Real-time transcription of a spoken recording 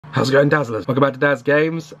How's it going, Dazzlers? Welcome back to Daz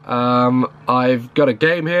Games. I've got a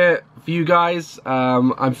game here for you guys.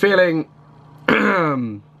 I'm feeling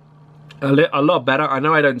a lot better. I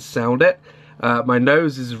know I don't sound it. My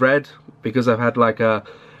nose is red because I've had like a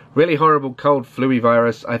really horrible cold flu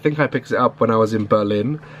virus. I think I picked it up when I was in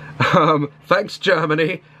Berlin. Thanks,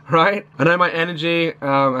 Germany, right? I know my energy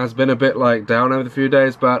has been a bit like down over the few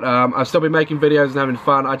days, but I've still been making videos and having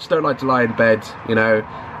fun. I just don't like to lie in bed, you know,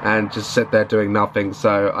 and just sit there doing nothing,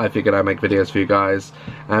 so I figured I'd make videos for you guys.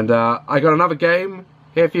 And I got another game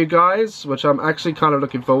here for you guys, which I'm actually kind of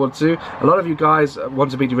looking forward to. A lot of you guys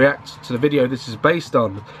wanted me to react to the video this is based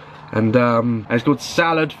on, and it's called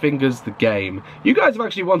Salad Fingers the Game. You guys have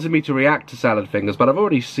actually wanted me to react to Salad Fingers, but I've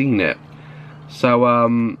already seen it.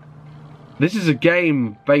 So, this is a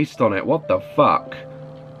game based on it. What the fuck?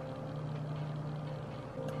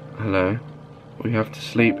 Hello. We have to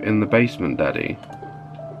sleep in the basement, Daddy.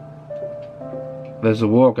 There's a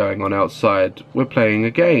war going on outside. We're playing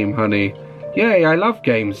a game, honey. Yay, I love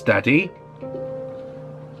games, Daddy.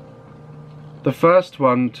 The first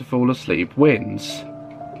one to fall asleep wins.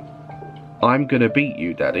 I'm gonna beat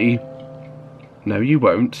you, Daddy. No, you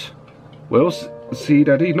won't. We'll see,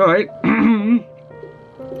 Daddy. Night.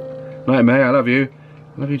 Night, May. I love you.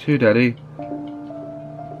 I love you too, Daddy.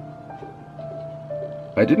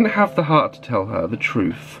 I didn't have the heart to tell her the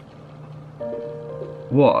truth.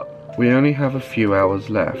 What? We only have a few hours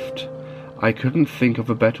left. I couldn't think of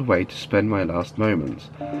a better way to spend my last moments.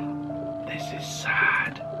 This is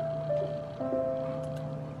sad.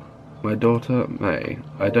 My daughter, May.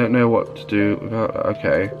 I don't know what to do without...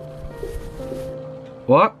 Okay.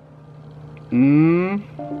 What? I'm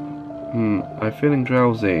feeling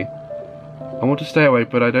drowsy. I want to stay awake,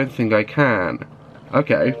 but I don't think I can.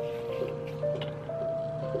 Okay.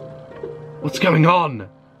 What's going on?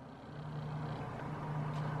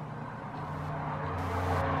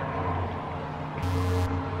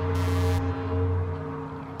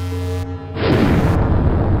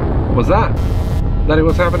 What was that? Daddy,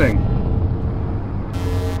 what's happening?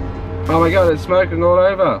 Oh my god, it's smoking all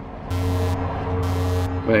over.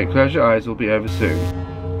 Wait, close your eyes, we'll be over soon.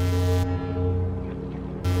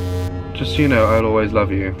 Just so you know, I'll always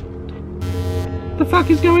love you. What the fuck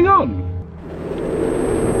is going on?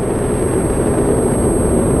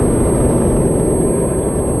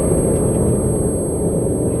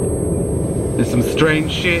 There's some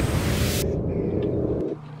strange shit.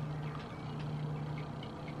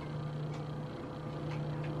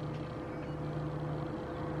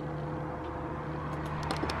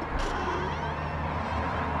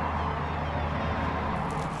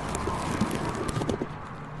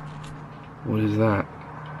 What is that?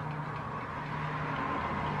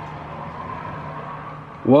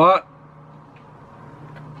 What?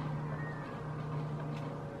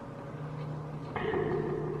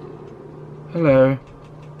 Hello.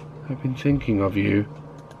 I've been thinking of you.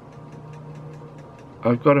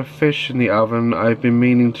 I've got a fish in the oven I've been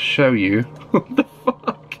meaning to show you. What the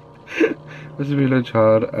fuck? This is a little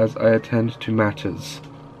child as I attend to matters.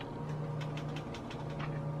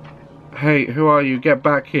 Hey, who are you? Get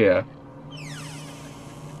back here.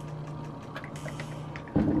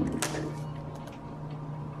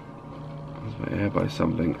 By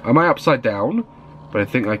something. Am I upside down? But I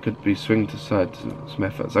think I could be swing to side to some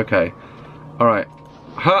efforts. Okay. Alright.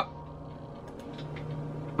 Ha!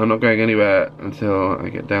 I'm not going anywhere until I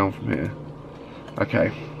get down from here.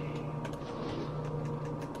 Okay.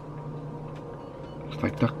 Looks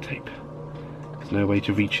like duct tape. There's no way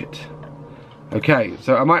to reach it. Okay,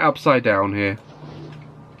 so am I upside down here?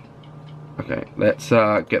 Okay, let's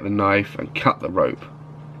get the knife and cut the rope.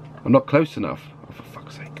 I'm not close enough. Oh, for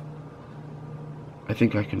fuck's sake. I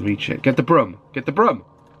think I can reach it. Get the broom! Get the broom!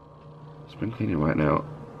 Spring cleaning right now.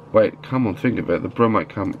 Wait, come on, think of it. The broom might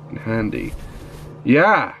come in handy.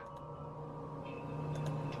 Yeah!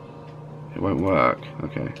 It won't work.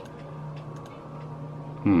 Okay.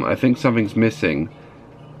 I think something's missing.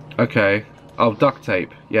 Okay. Oh, duct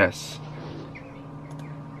tape. Yes.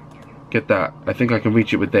 Get that. I think I can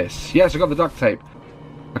reach it with this. Yes, I got the duct tape.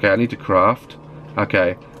 Okay, I need to craft.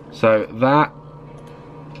 Okay. So, that...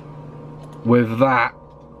 with that.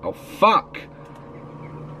 Oh fuck!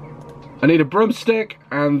 I need a broomstick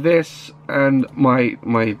and this and my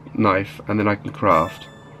knife, and then I can craft.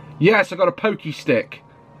 Yes, I got a pokey stick.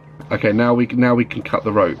 Okay, now we can cut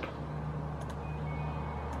the rope.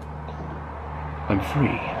 I'm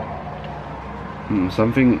free.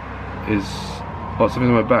 Something is... oh, something's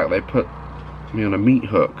on my back. They put me on a meat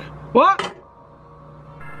hook. What?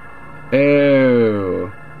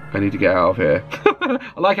 Ew. I need to get out of here.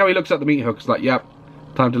 I like how he looks at the meat hook. It's like, yep,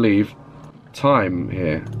 time to leave. Time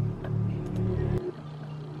here.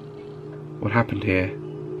 What happened here?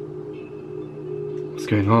 What's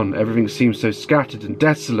going on? Everything seems so scattered and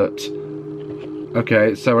desolate.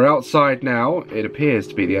 Okay, so we're outside now. It appears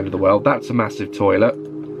to be the end of the world. That's a massive toilet.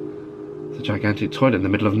 It's a gigantic toilet in the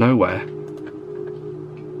middle of nowhere.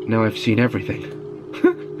 Now I've seen everything.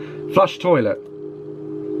 Flush toilet.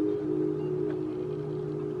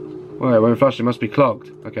 Well, it won't flush. It must be clogged.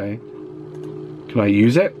 Okay. Can I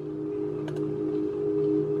use it?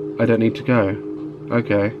 I don't need to go.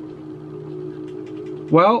 Okay.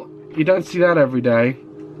 Well, you don't see that every day.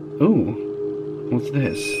 Ooh. What's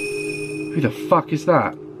this? Who the fuck is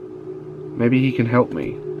that? Maybe he can help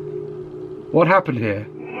me. What happened here?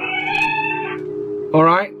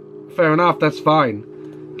 Alright. Fair enough. That's fine.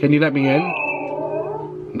 Can you let me in?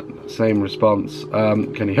 Same response.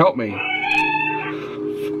 Can you help me?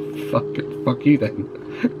 Fuck you then.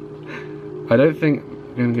 I don't think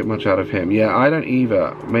I'm gonna get much out of him. Yeah, I don't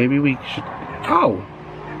either. Maybe we should... Oh!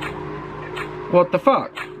 What the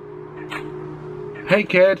fuck? Hey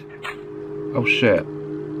kid! Oh shit.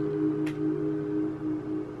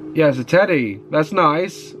 Yeah, it's a teddy. That's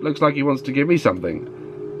nice. Looks like he wants to give me something.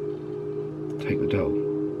 Take the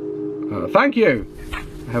doll. Thank you!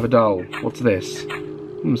 I have a doll. What's this?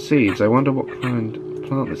 Seeds. I wonder what kind of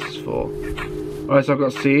plant this is for. Alright, so I've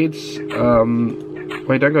got seeds.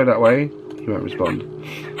 Wait, don't go that way. He won't respond.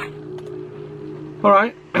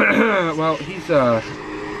 Alright. Well, he's,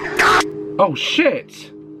 Oh,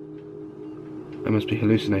 shit! I must be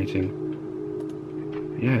hallucinating.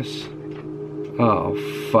 Yes. Oh,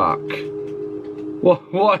 fuck.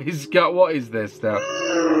 What is this now?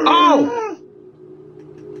 Oh!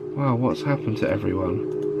 Wow, what's happened to everyone?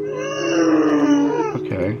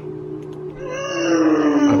 Okay.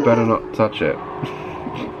 I better not touch it.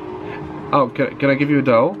 Oh, can I give you a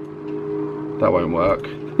doll? That won't work.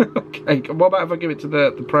 Okay, what about if I give it to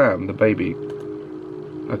the pram, the baby?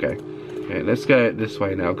 Okay. Okay, let's go this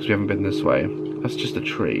way now, because we haven't been this way. That's just a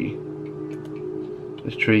tree.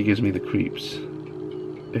 This tree gives me the creeps.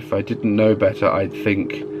 If I didn't know better, I'd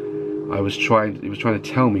think he was trying to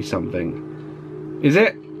tell me something. Is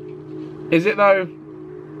it? Is it though?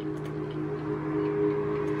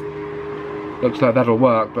 Looks like that'll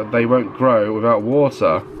work, but they won't grow without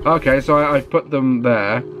water. Okay, so I've put them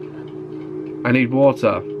there. I need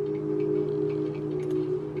water.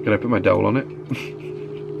 Can I put my doll on it?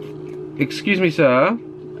 Excuse me, sir.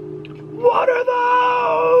 What are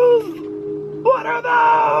those? What are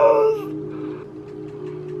those?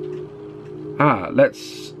 Ah, let's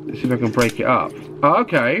see if I can break it up. Oh,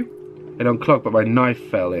 okay. It unclogged, but my knife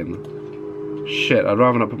fell in. Shit, I'd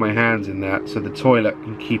rather not put my hands in that, so the toilet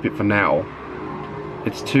can keep it for now.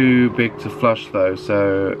 It's too big to flush though,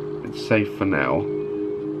 so it's safe for now.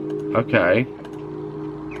 Okay.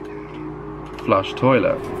 Flush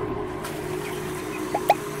toilet.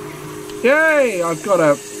 Yay! I've got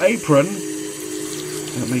an apron.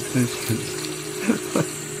 That makes no sense.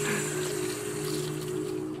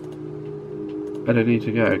 I don't need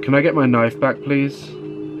to go. Can I get my knife back, please?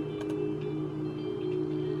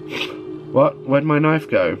 What? Where'd my knife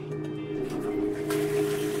go?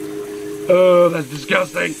 Oh, that's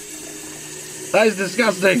disgusting! That is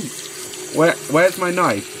disgusting! Where's my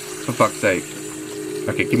knife? For fuck's sake.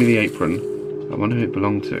 Okay, give me the apron. I wonder who it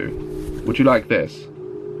belonged to. Would you like this?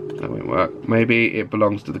 That won't work. Maybe it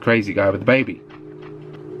belongs to the crazy guy with the baby.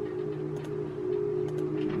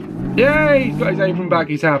 Yay! He's got his apron back,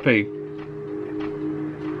 he's happy.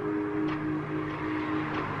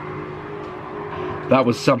 That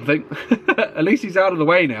was something. At least he's out of the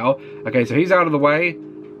way now. Okay, so he's out of the way.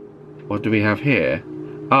 What do we have here?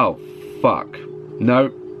 Oh, fuck. No.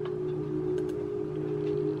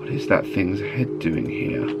 What is that thing's head doing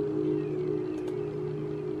here?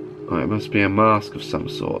 Oh, it must be a mask of some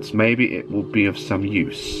sorts. Maybe it will be of some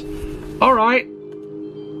use. Alright.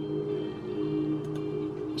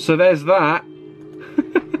 So there's that.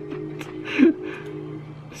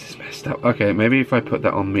 This is messed up. Okay, maybe if I put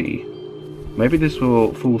that on me. Maybe this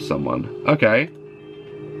will fool someone. Okay.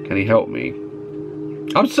 Can he help me?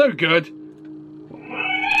 I'm so good!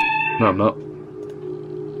 No, I'm not.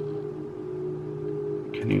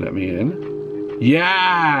 Can you let me in?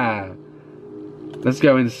 Yeah! Let's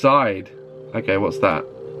go inside. Okay, what's that?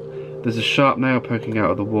 There's a sharp nail poking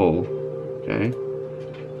out of the wall. Okay.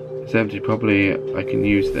 It's empty, probably I can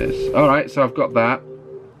use this. Alright, so I've got that.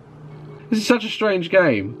 This is such a strange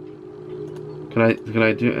game. Can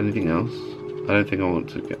I do anything else? I don't think I want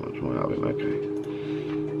to get much more out of it.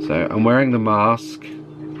 Okay. So, I'm wearing the mask.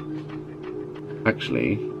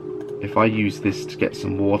 Actually, if I use this to get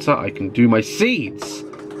some water, I can do my seeds!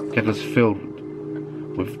 Get us filled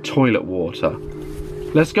with toilet water.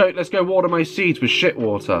 Let's go water my seeds with shit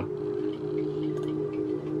water.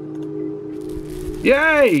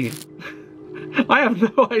 Yay! I have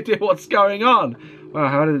no idea what's going on. Wow,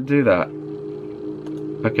 how did it do that?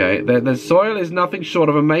 Okay, the soil is nothing short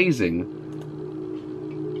of amazing.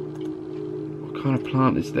 What kind of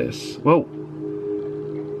plant is this? Whoa.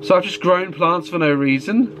 So I've just grown plants for no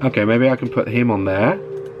reason? Okay, maybe I can put him on there.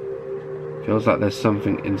 Feels like there's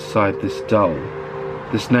something inside this doll.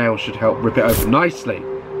 This nail should help rip it open nicely.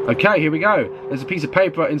 Okay, here we go. There's a piece of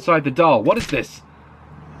paper inside the doll. What is this?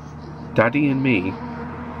 Daddy and me.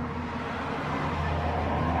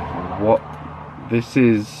 What? This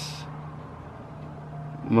is...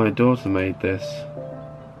 My daughter made this.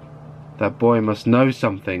 That boy must know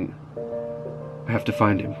something. I have to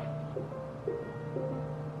find him.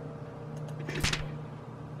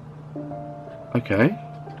 Okay.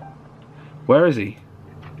 Where is he?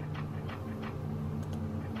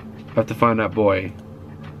 I have to find that boy.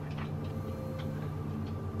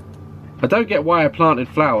 I don't get why I planted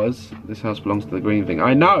flowers. This house belongs to the green thing.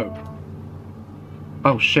 I know!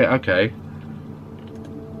 Oh shit, okay.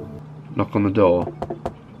 Knock on the door.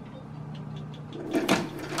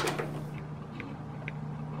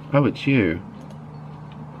 Oh, it's you.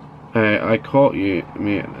 Hey, I caught me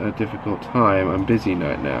at a difficult time. I'm busy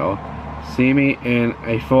right now. See me in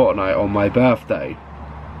a fortnight on my birthday.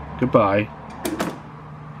 Goodbye.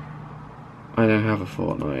 I don't have a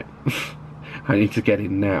fortnight. I need to get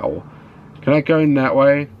in now. Can I go in that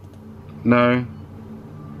way? No.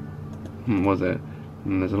 Was it?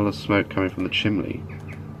 There's a lot of smoke coming from the chimney.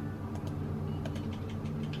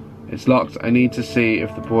 It's locked. I need to see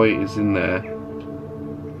if the boy is in there.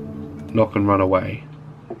 Knock and run away.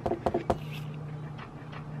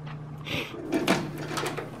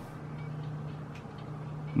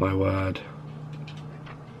 My word.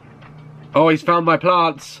 Oh, he's found my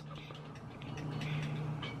plants!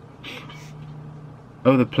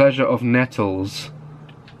 Oh, the pleasure of nettles.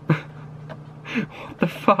 What the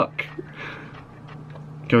fuck?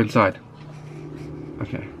 Go inside.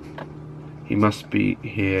 Okay. He must be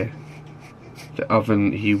here. The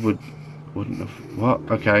oven, he wouldn't have... What?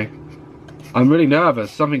 Okay. I'm really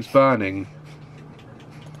nervous. Something's burning.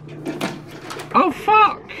 Oh,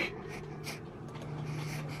 fuck!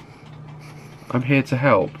 I'm here to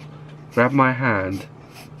help. Grab my hand.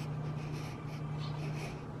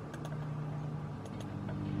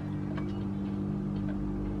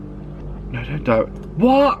 No, don't die.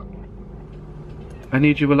 What? I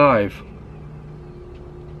need you alive.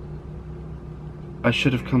 I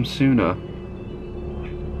should have come sooner.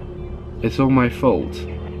 It's all my fault.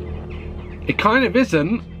 It kind of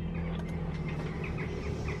isn't.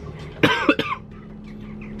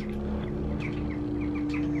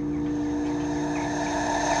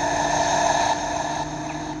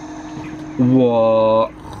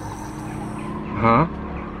 What? Huh?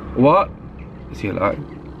 What? Is he alive?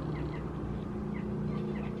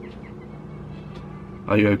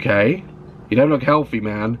 Are you okay? You don't look healthy,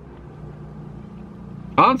 man.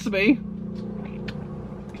 Answer me!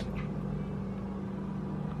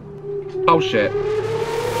 Oh shit.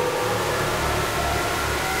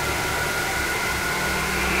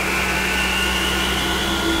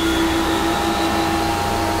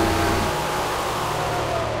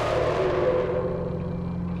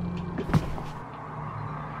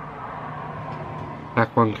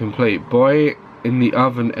 Act 1 complete. Boy in the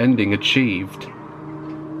oven ending achieved.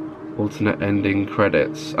 Alternate ending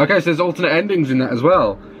credits. Okay, so there's alternate endings in that as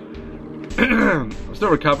well. I'm still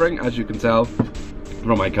recovering, as you can tell,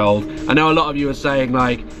 from my cold. I know a lot of you are saying,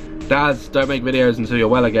 like, Daz, don't make videos until you're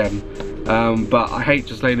well again. But I hate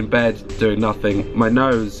just laying in bed doing nothing. My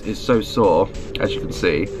nose is so sore, as you can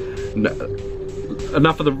see. No,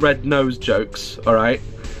 enough of the red nose jokes, alright?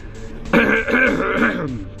 I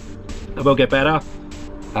will get better.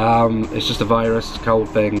 It's just a virus, cold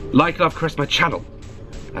thing. Like, love, caress my channel.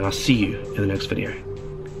 And I'll see you in the next video.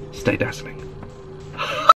 Stay dazzling.